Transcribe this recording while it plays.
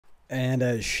And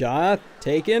a shot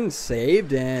taken,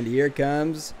 saved, and here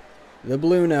comes the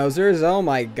Blue Nosers. Oh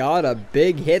my god, a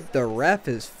big hit. The ref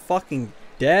is fucking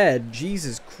dead.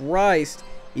 Jesus Christ.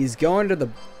 He's going to the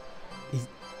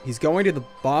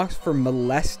box for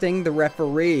molesting the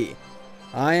referee.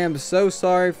 I am so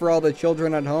sorry for all the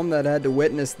children at home that had to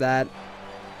witness that.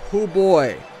 Oh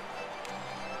boy.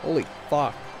 Holy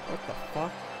fuck. What the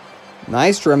fuck?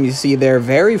 Nystrom, you see, they're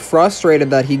very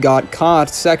frustrated that he got caught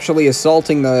sexually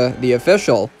assaulting the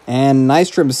official. And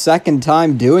Nystrom's second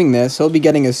time doing this, he'll be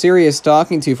getting a serious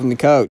talking to from the coach.